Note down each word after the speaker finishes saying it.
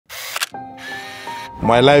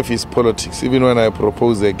My life is politics. Even when I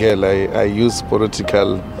propose a girl, I use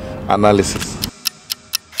political analysis.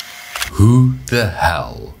 Who the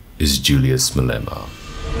hell is Julius Malema?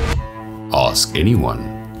 Ask anyone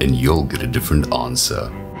and you'll get a different answer.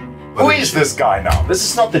 Who is this guy now? This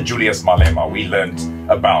is not the Julius Malema we learned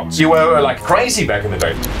about. You were like crazy back in the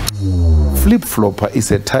day. Flip-flopper is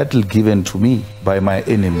a title given to me by my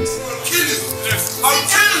enemies.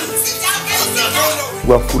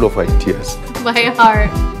 We are full of ideas. My heart.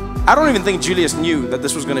 I don't even think Julius knew that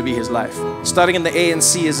this was going to be his life. Starting in the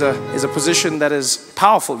ANC is a position that is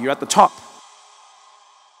powerful. You're at the top.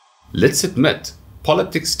 Let's admit,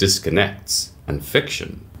 politics disconnects and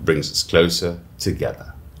fiction brings us closer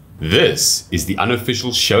together. This is the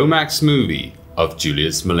unofficial Showmax movie of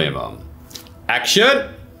Julius Malema.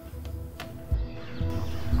 Action!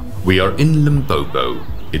 We are in Limpopo.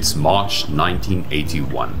 It's March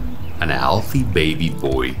 1981. And a healthy baby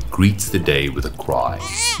boy greets the day with a cry.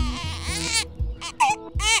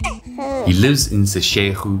 He lives in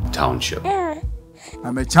Seshego Township.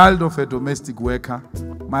 I'm a child of a domestic worker.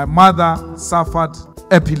 My mother suffered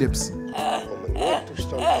epilepsy.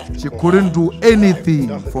 She couldn't do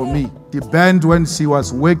anything for me. The band when she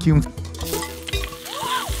was working.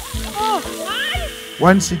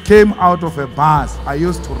 When she came out of a bus, I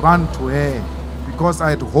used to run to her because I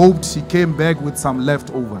had hoped she came back with some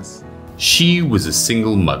leftovers. She was a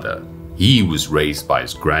single mother. He was raised by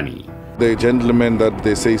his granny. The gentleman that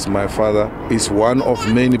they say is my father is one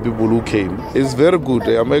of many people who came. It's very good.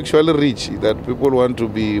 I'm actually rich that people want to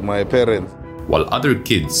be my parents. While other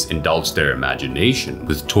kids indulged their imagination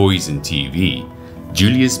with toys and TV,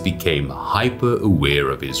 Julius became hyper aware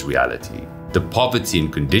of his reality. The poverty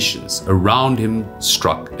and conditions around him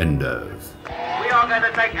struck a nerve. We are going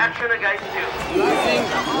to take action against you. Nothing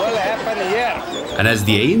will happen here. And as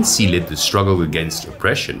the ANC led the struggle against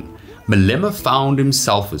oppression, Malema found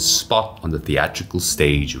himself a spot on the theatrical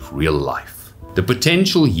stage of real life. The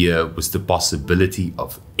potential here was the possibility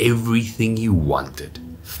of everything he wanted: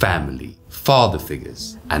 family, father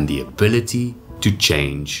figures, and the ability to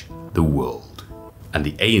change the world. And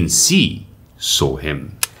the ANC saw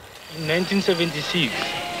him. In 1976,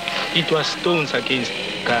 it was stones against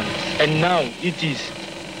guns, and now it is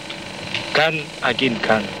gun against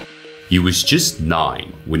gun. He was just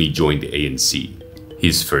 9 when he joined the ANC.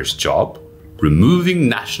 His first job? Removing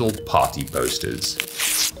National Party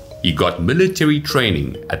posters. He got military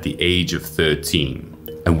training at the age of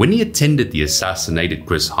 13. And when he attended the assassinated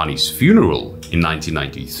Chris Hani's funeral in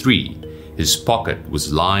 1993, his pocket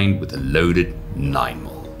was lined with a loaded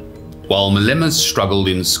 9mm. While Malema struggled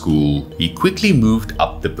in school, he quickly moved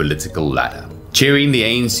up the political ladder, chairing the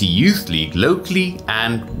ANC Youth League locally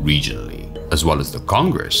and regionally, as well as the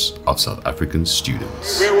Congress of South African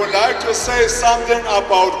Students. We would like to say something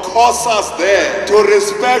about COSAS there to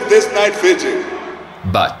respect this night vigil.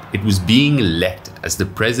 But it was being elected as the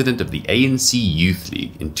president of the ANC Youth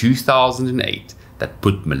League in 2008 that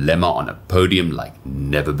put Malema on a podium like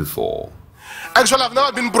never before. Actually, I've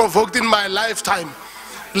never been provoked in my lifetime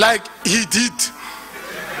like he did.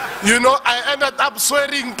 You know, I ended up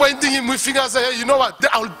swearing, pointing him with fingers, saying, you know what,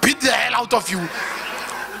 I'll beat the hell out of you.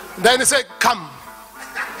 Then he said, come.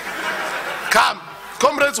 Come.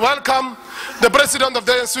 Comrades, welcome the president of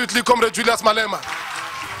the ANC Youth League, Comrade Julius Malema.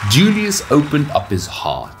 Julius opened up his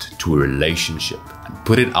heart to a relationship and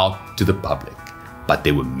put it out to the public, but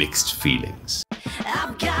there were mixed feelings.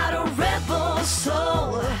 I've got a rebel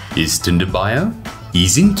soul. His Tinder bio?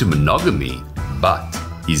 He's into monogamy, but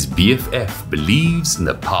his BFF believes in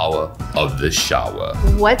the power of the shower.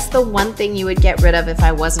 What's the one thing you would get rid of if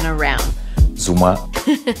I wasn't around? Zuma.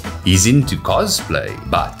 He's into cosplay,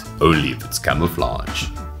 but only if it's camouflage.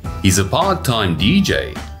 He's a part-time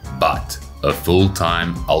DJ, but a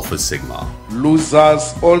full-time Alpha Sigma.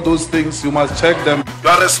 Losers, all those things, you must check them. You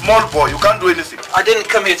are a small boy, you can't do anything. I didn't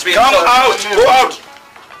come here to be Come out, go out.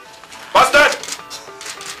 Bastard!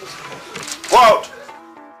 Go out.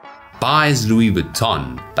 Buys Louis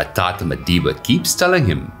Vuitton, but Tata Madiba keeps telling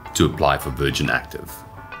him to apply for Virgin Active.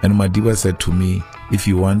 And Madiba said to me, if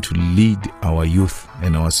you want to lead our youth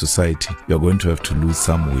and our society, you're going to have to lose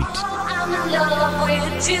some weight.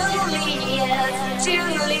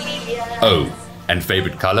 Oh, and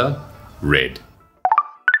favorite color? Red.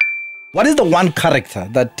 What is the one character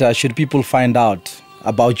that should people find out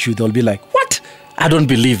about you, they'll be like, what? I don't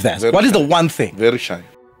believe that. What is the one thing? Very shy.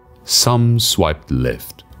 Some swiped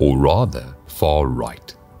left, or rather far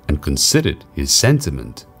right, and considered his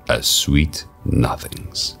sentiment as sweet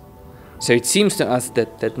nothings. So it seems to us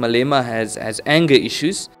that Malema has anger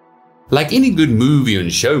issues. Like any good movie on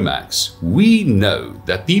Showmax, we know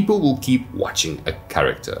that people will keep watching a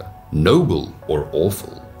character. noble or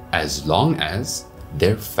awful, as long as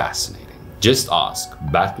they're fascinating. Just ask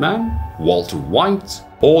Batman, Walter White,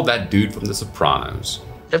 or that dude from The Sopranos.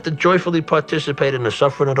 You have to joyfully participate in the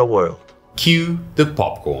suffering of the world. Cue the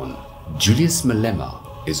popcorn. Julius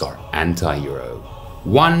Malema is our anti-hero.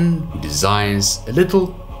 One who desires a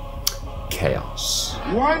little chaos.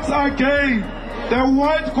 Once again, the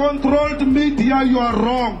white-controlled media, you are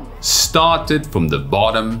wrong. Started from the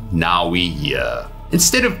bottom, now we're here.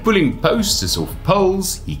 Instead of pulling posters off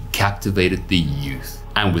poles, he captivated the youth.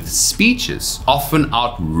 And with speeches often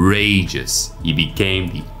outrageous, he became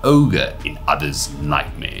the ogre in others'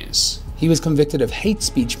 nightmares. He was convicted of hate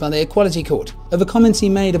speech by the Equality Court over comments he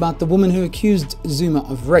made about the woman who accused Zuma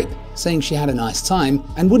of rape, saying she had a nice time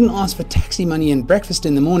and wouldn't ask for taxi money and breakfast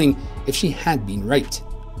in the morning if she had been raped.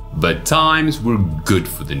 But times were good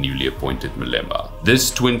for the newly appointed Malema.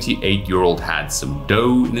 This 28-year-old had some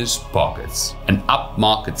dough in his pockets, an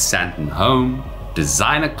upmarket Sandton home,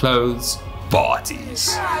 designer clothes,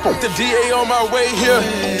 parties. The DA on my way here.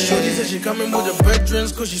 Shorty said she coming with her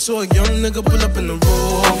veterans cause she saw a young nigga pull up in the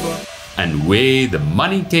Rover. And where the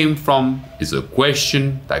money came from is a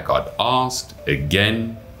question that got asked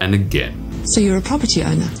again and again. So you're a property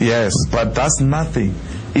owner? Yes, but that's nothing.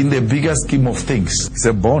 In the bigger scheme of things, it's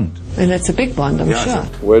a bond. And it's a big bond, I'm sure.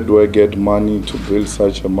 Where do I get money to build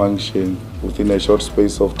such a mansion within a short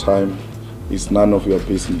space of time? It's none of your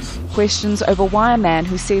business. Questions over why a man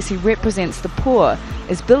who says he represents the poor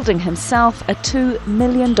is building himself a $2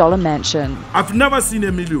 million mansion. I've never seen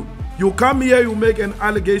 $1 million. You come here, you make an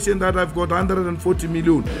allegation that I've got 140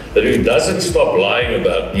 million. But if he doesn't stop lying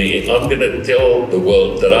about me, I'm going to tell the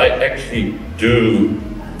world that I actually do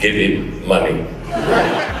give him money.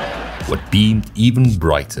 What beamed even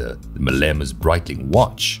brighter than Malema's Breitling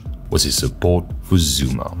watch was his support for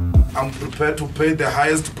Zuma. I'm prepared to pay the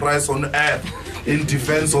highest price on earth in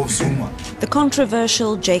defense of Zuma. The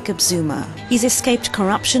controversial Jacob Zuma. He's escaped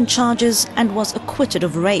corruption charges and was acquitted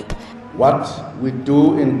of rape. What we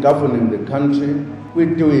do in governing the country, we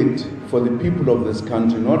do it for the people of this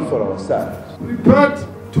country, not for ourselves. Prepared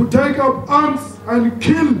to take up arms and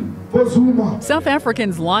kill for Zuma. South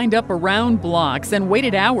Africans lined up around blocks and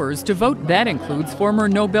waited hours to vote. That includes former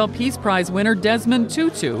Nobel Peace Prize winner Desmond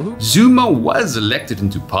Tutu. Zuma was elected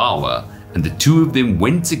into power, and the two of them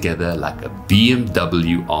went together like a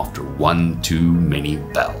BMW after one too many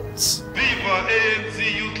bells. Viva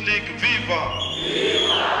ANC Youth League, viva!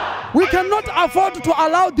 We cannot afford to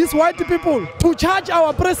allow these white people to charge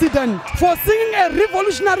our president for singing a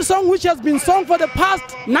revolutionary song which has been sung for the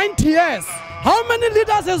past 90 years. How many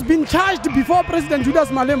leaders has been charged before President Julius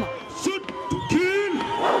Malema?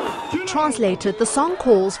 Translated, the song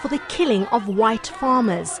calls for the killing of white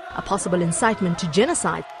farmers, a possible incitement to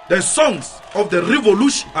genocide. The songs of the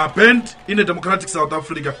revolution are banned in a democratic South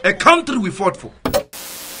Africa, a country we fought for.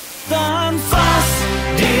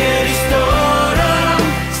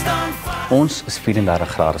 Ons is 34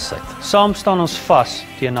 grade suid. Saam staan ons vas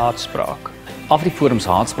teen haatspraak. Afriforum se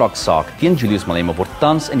haatspraaksaak teen Julius Malema word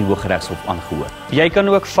tans in die Hooggeregshof aangehoor. Jy kan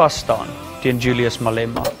ook vas staan teen Julius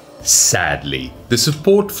Malema. Sadly, the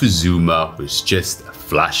support for Zuma was just a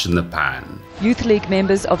flash in the pan. Youth League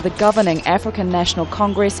members of the governing African National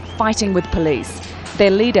Congress fighting with police.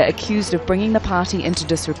 Their leader accused of bringing the party into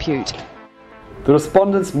disrepute. The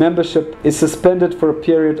respondent's membership is suspended for a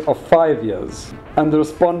period of 5 years, and the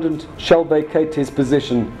respondent shall vacate his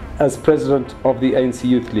position as president of the ANC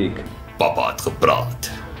Youth League. Papa het gepraat.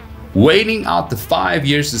 Waiting out the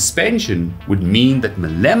 5-year suspension would mean that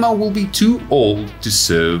Malema will be too old to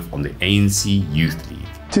serve on the ANC Youth League.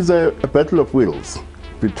 It is a battle of wills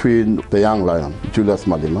between the young lion, Julius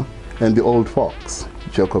Malema, and the old fox,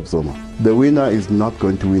 Jacob Zuma. The winner is not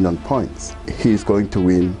going to win on points. He is going to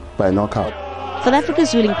win by knockout. South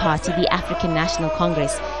Africa's ruling party, the African National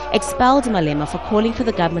Congress, expelled Malema for calling for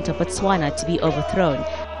the government of Botswana to be overthrown.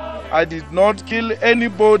 I did not kill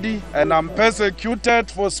anybody, and I'm persecuted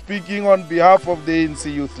for speaking on behalf of the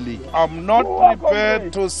ANC Youth League. I'm not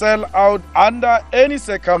prepared to sell out under any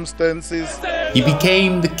circumstances. He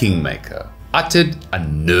became the kingmaker, uttered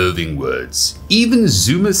unnerving words. Even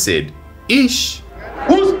Zuma said, "Ish."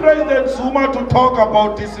 Who's President Zuma to talk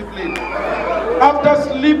about discipline? After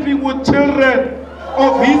sleeping with children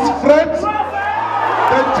of his friends,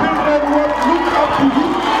 the children won't look up to him.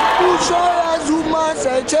 Zuma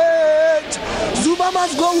said change. Zuma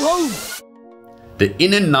must go home. The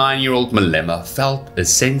inner 9-year-old Malema felt a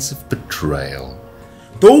sense of betrayal.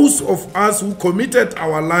 Those of us who committed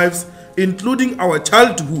our lives, including our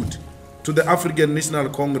childhood, to the African National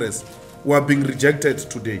Congress were being rejected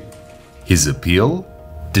today. His appeal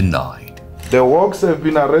denied. The Hawks have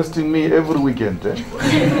been arresting me every weekend.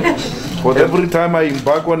 For every time I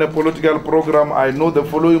embark on a political program, I know the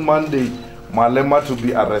following Monday, Malema to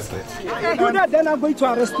be arrested. Do that, then I'm going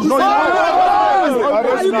to arrest you. No,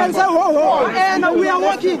 you can say, and we are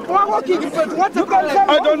working.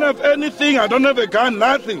 I don't have anything. I don't have a gun,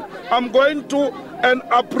 nothing. I'm going to an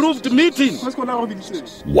approved meeting.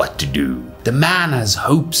 What to do? The man has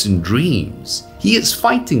hopes and dreams. He is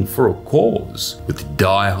fighting for a cause with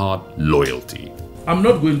die-hard loyalty. I'm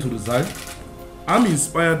not going to resign. I'm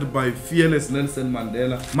inspired by fearless Nelson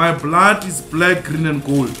Mandela. My blood is black, green and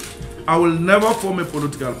gold. I will never form a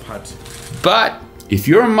political party. But if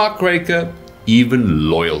you're a muckraker, even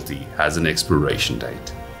loyalty has an expiration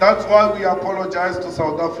date. That's why we apologize to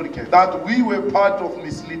South Africa that we were part of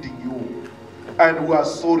misleading you. And we are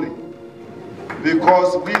sorry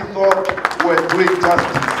because we thought we were doing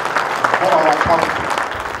justice for our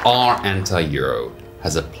country. Our anti-hero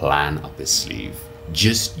has a plan up his sleeve.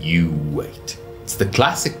 Just you wait. It's the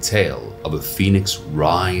classic tale of a phoenix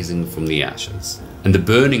rising from the ashes. And the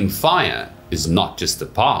burning fire is not just the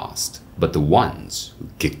past, but the ones who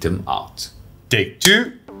kicked him out. Take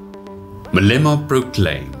two. Malema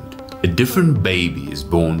proclaimed, a different baby is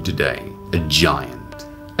born today, a giant,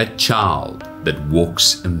 a child that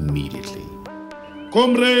walks immediately.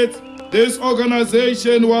 Comrades, this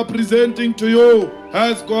organization we are presenting to you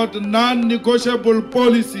has got non-negotiable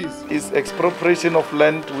policies. It's expropriation of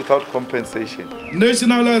land without compensation.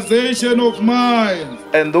 Nationalization of mines.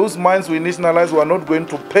 And those mines we nationalize, we are not going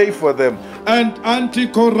to pay for them. And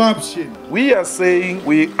anti-corruption. We are saying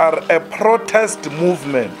we are a protest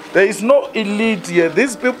movement. There is no elite here.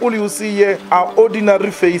 These people you see here are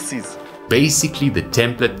ordinary faces. Basically the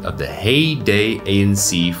template of the heyday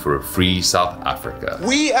ANC for a free South Africa.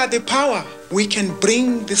 We are the power. We can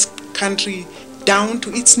bring this country down to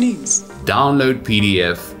its knees. Download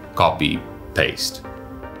PDF, copy, paste.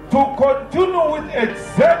 To continue with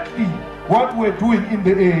exactly what we're doing in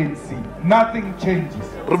the ANC, nothing changes.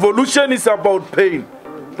 Revolution is about pain.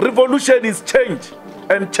 Revolution is change,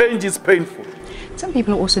 and change is painful. Some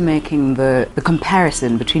people are also making the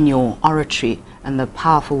comparison between your oratory and the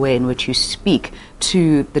powerful way in which you speak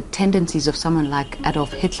to the tendencies of someone like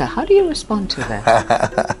Adolf Hitler. How do you respond to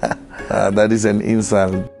that? That is an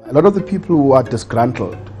insult. A lot of the people who are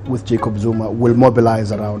disgruntled with Jacob Zuma will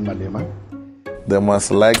mobilize around Malema. They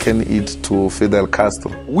must liken it to Fidel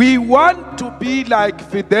Castro. We want to be like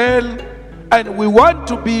Fidel and we want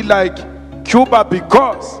to be like Cuba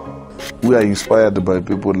because we are inspired by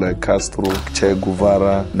people like Castro, Che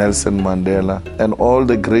Guevara, Nelson Mandela, and all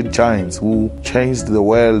the great giants who changed the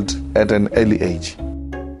world at an early age.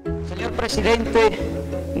 Señor Presidente,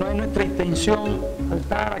 no es nuestra intención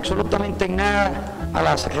faltar absolutamente en nada a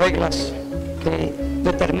las reglas que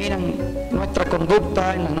determinan nuestra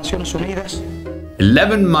conducta en las Naciones Unidas.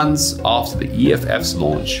 11 months after the EFF's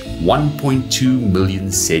launch, 1.2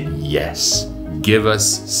 million said yes. Give us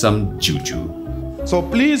some juju. So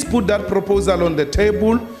please put that proposal on the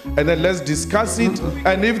table and then let's discuss it.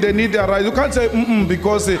 And if they need a right, you can't say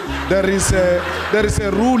because there is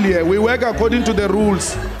a rule here. We work according to the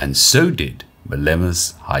rules. And so did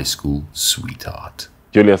Malema's high school sweetheart.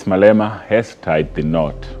 Julius Malema has tied the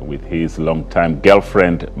knot with his longtime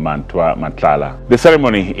girlfriend, Mantwa Matlala. The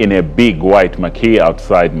ceremony in a big white marquee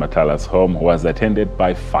outside Matlala's home was attended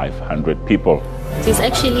by 500 people. It's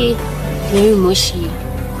actually very mushy,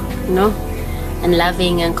 you know, and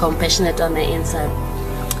loving and compassionate on the inside.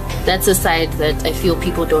 That's a side that I feel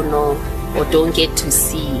people don't know or don't get to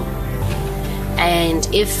see. And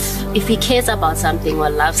if he cares about something or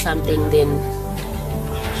loves something, then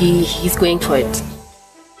he's going for it.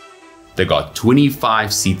 They got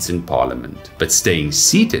 25 seats in parliament, but staying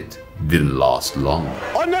seated didn't last long.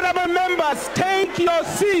 Honorable members, take your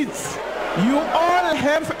seats. You all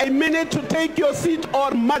have a minute to take your seat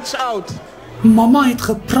or march out. Mama het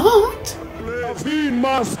gepraat. We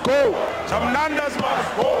must go. Some landers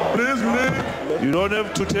must go. Please leave. You don't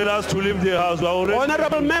have to tell us to leave the house.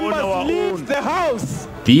 Honorable members, leave the house.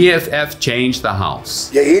 The EFF changed the house.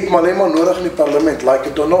 Jy het Malema nodig in die parlement, like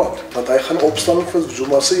it or not, want hy gaan opstaan vir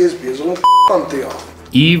Zuma se is besig om aan te jaag.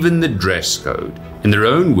 Even the dress code. In their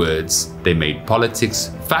own words, they made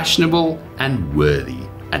politics fashionable and worthy,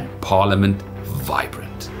 and parliament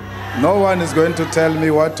vibrant. No one is going to tell me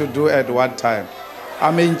what to do at what time.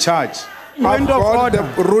 I'm in charge. I've got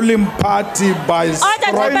the ruling party by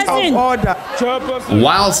right of order.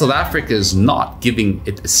 While South Africa is not giving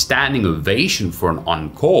it a standing ovation for an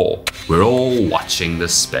encore, we're all watching the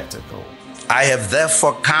spectacle. I have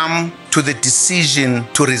therefore come to the decision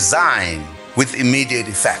to resign with immediate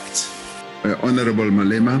effect. Honorable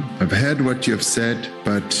Malema, I've heard what you have said,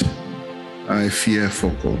 but I fear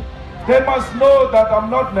fuck all. They must know that I'm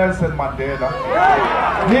not Nelson Mandela.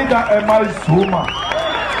 Neither am I Zuma.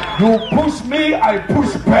 You push me, I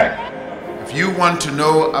push back. If you want to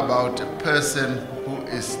know about a person who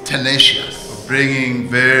is tenacious, bringing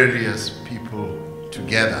various people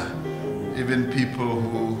together, even people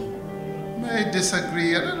who may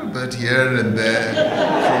disagree a little bit here and there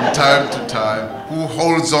from time to time, who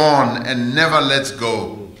holds on and never lets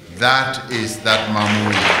go, that is that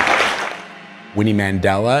Mamuya. Winnie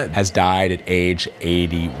Mandela has died at age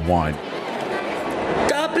 81.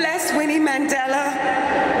 God bless Winnie Mandela.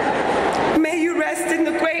 May you rest in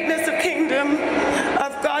the greatness of kingdom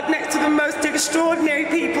of God next to the most extraordinary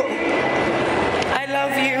people. I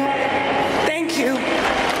love you. Thank you.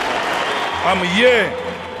 I'm here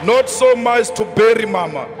not so much to bury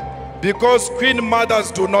Mama, because Queen Mothers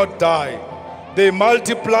do not die. They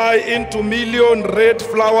multiply into million red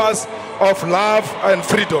flowers of love and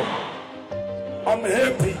freedom. I'm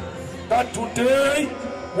happy that today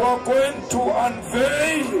we're going to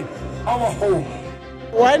unveil our home.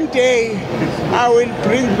 One day I will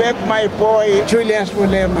bring back my boy Julius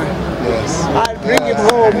Malema. Yes. I'll bring him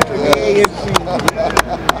home to the ANC.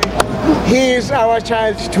 He is our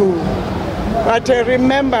child too. But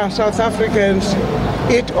remember, South Africans,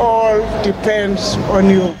 it all depends on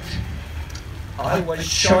you. I was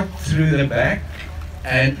shot through the back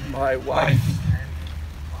and my wife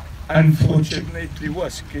unfortunately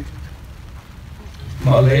was killed.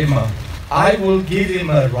 Malema, I will give him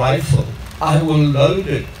a rifle, I will load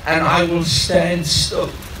it, and I will stand still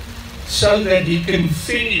so that he can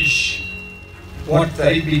finish what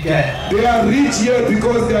they began. They are rich here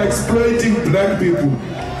because they are exploiting black people.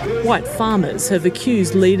 White farmers have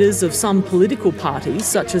accused leaders of some political parties,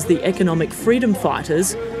 such as the Economic Freedom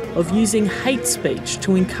Fighters, of using hate speech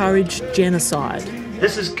to encourage genocide.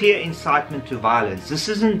 This is clear incitement to violence. This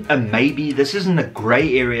isn't a maybe, this isn't a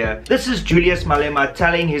grey area. This is Julius Malema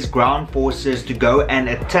telling his ground forces to go and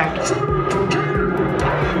attack.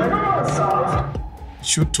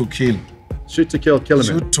 Shoot to kill. Shoot to kill, kill him.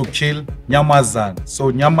 Shoot to kill, Nyamazan.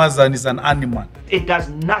 So Nyamazan is an animal. It does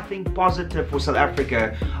nothing positive for South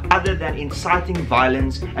Africa other than inciting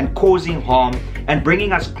violence and causing harm and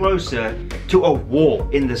bringing us closer to a war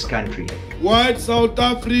in this country. White South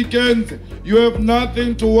Africans, you have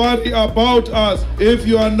nothing to worry about us. If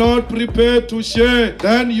you are not prepared to share,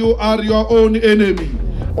 then you are your own enemy.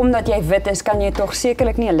 Omdat jy wit is, kan jy tog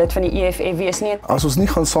sekerlik nie 'n lid van die EFF wees nie. As ons nie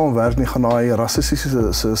gaan saamwerk nie, gaan daai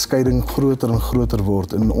rassistiese skeiding groter en groter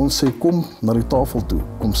word. En ons sê kom na die tafel toe.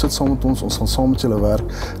 Kom sit saam met ons gaan saam met julle werk.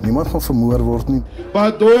 Niemand gaan vermoor word nie.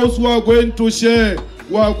 But those who are going to share,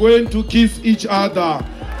 who are going to kiss each other,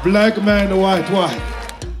 black man, white.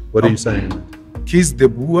 What are you saying? Kiss the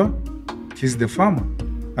Boer, kiss the farmer.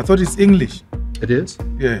 I thought it's English. It is?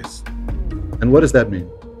 Yes. And what does that mean?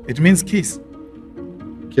 It means kiss.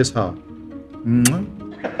 Kiss how?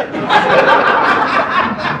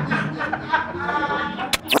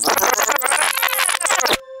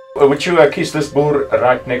 Would you kiss this boer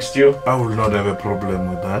right next to you? I will not have a problem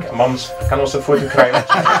with that. Moms, kan ons 'n foto kry?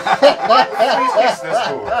 Please kiss this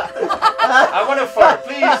boer. I want a photo,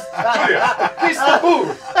 please. Julia, kiss the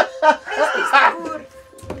boer.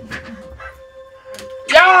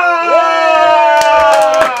 Yeah!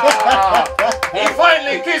 He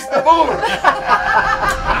finally kissed the boer.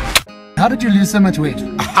 How did you lose so much weight?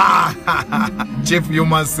 Chief, you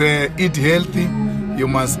must eat healthy, you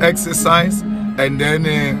must exercise, and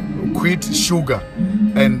then quit sugar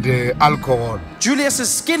and alcohol. Julius is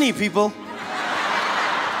skinny, people.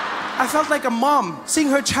 I felt like a mom seeing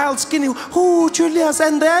her child skinny. Oh, Julius,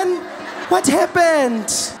 and then? What happened?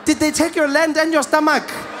 Did they take your land and your stomach?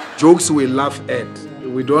 Jokes we laugh at.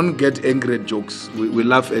 We don't get angry at jokes. We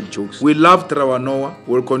laugh at jokes. We love Trevor Noah.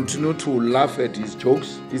 We'll continue to laugh at his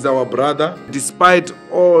jokes. He's our brother, despite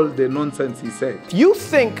all the nonsense he said. You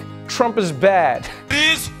think Trump is bad?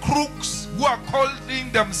 These crooks who are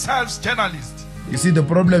calling themselves journalists. You see, the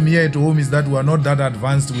problem here at home is that we are not that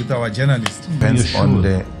advanced with our journalists. Depends on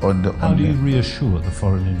the. How do you reassure the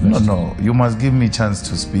foreign investors? No, you must give me a chance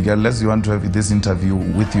to speak unless you want to have this interview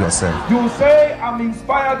with yourself. You say I'm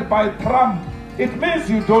inspired by Trump. It means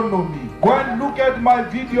you don't know me. Go and look at my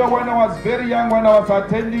video when I was very young, when I was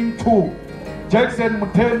attending to Jackson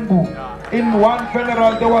Mutembu. In one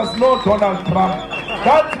funeral, there was no Donald Trump.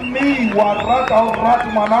 That's me, that's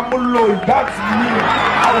me.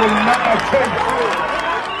 I will never change.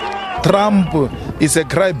 Trump is a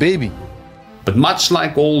crybaby. But much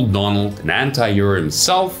like old Donald and anti-Euro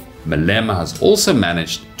himself, Malema has also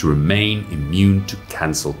managed to remain immune to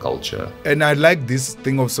cancel culture. And I like this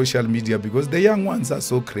thing of social media because the young ones are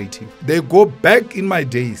so creative. They go back in my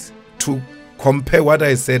days to compare what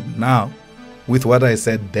I said now with what I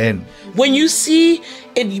said then. When you see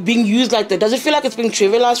it being used like that, does it feel like it's being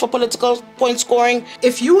trivialized for political point scoring?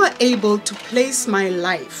 If you are able to place my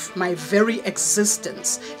life, my very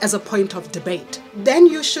existence, as a point of debate, then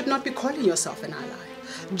you should not be calling yourself an ally.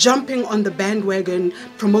 Jumping on the bandwagon,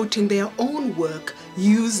 promoting their own work,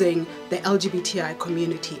 using the LGBTI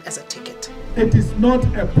community as a ticket. It is not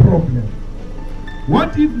a problem. What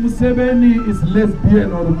if Museveni is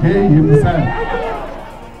lesbian or gay himself?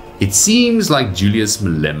 It seems like Julius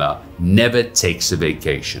Malema never takes a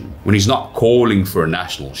vacation. When he's not calling for a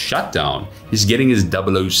national shutdown, he's getting his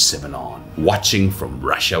 007 on, watching from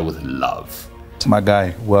Russia with love. My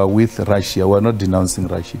guy, we're with Russia, we're not denouncing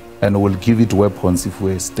Russia, and we'll give it weapons if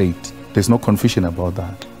we're a state. There's no confusion about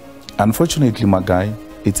that. Unfortunately, my guy,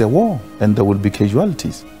 it's a war, and there will be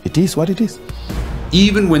casualties. It is what it is.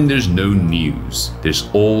 Even when there's no news, there's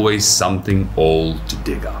always something old to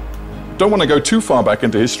dig up. Don't want to go too far back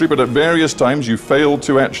into history, but at various times you failed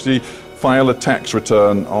to actually file a tax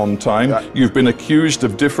return on time. You've been accused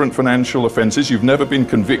of different financial offences. You've never been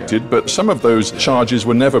convicted, but some of those charges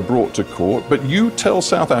were never brought to court. But you tell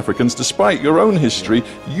South Africans, despite your own history,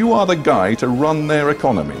 you are the guy to run their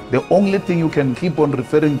economy. The only thing you can keep on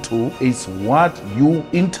referring to is what you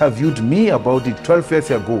interviewed me about it 12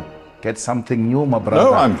 years ago. Get something new, my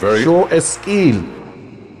brother. No, I'm very... Show a skill.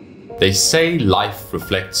 They say life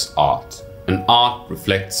reflects art, and art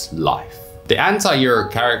reflects life. The anti-hero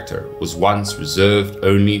character was once reserved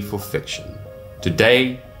only for fiction.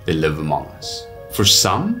 Today, they live among us. For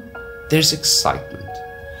some, there's excitement.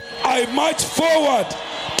 I march forward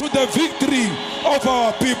to the victory of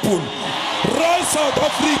our people. Run, South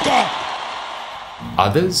Africa!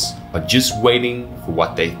 Others are just waiting for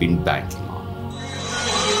what they've been banking on.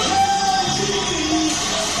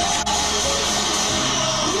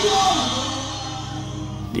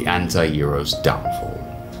 The anti-hero's downfall.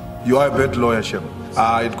 You are a bad lawyer, Shem.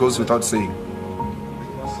 It goes without saying.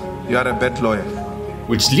 You are a bad lawyer.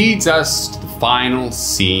 Which leads us to the final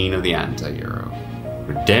scene of the anti-hero.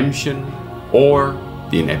 Redemption or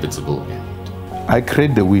the inevitable end. I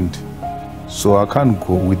create the wind, so I can't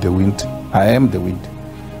go with the wind. I am the wind.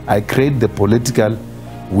 I create the political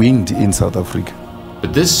wind in South Africa.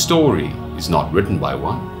 But this story is not written by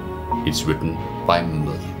one, it's written by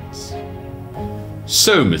millions.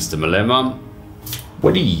 So, Mr. Malema,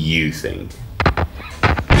 what do you think?